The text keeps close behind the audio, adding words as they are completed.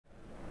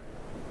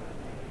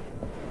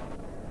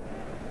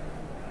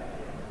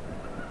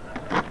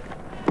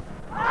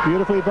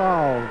Beautifully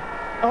bowled.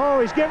 Oh,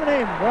 he's given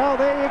him. Well,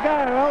 there you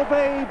go.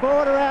 LB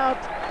Border out.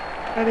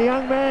 And the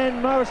young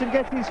man, Morrison,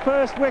 gets his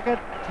first wicket.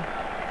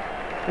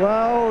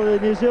 Well, the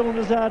New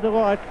Zealanders are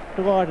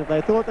delighted.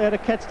 They thought they had a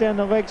catch down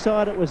the leg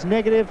side. It was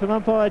negative from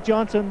umpire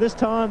Johnson. This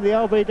time, the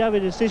LBW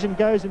decision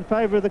goes in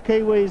favour of the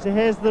Kiwis.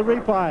 Here's the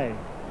replay.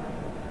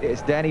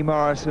 Yes, Danny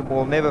Morrison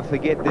will never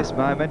forget this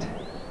moment.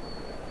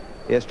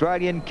 The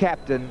Australian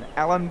captain,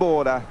 Allan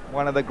Border,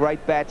 one of the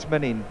great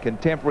batsmen in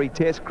contemporary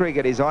Test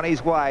cricket, is on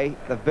his way.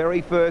 The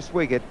very first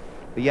wicket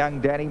for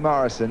young Danny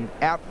Morrison,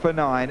 out for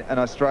 9, and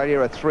Australia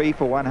are 3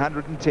 for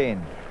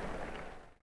 110.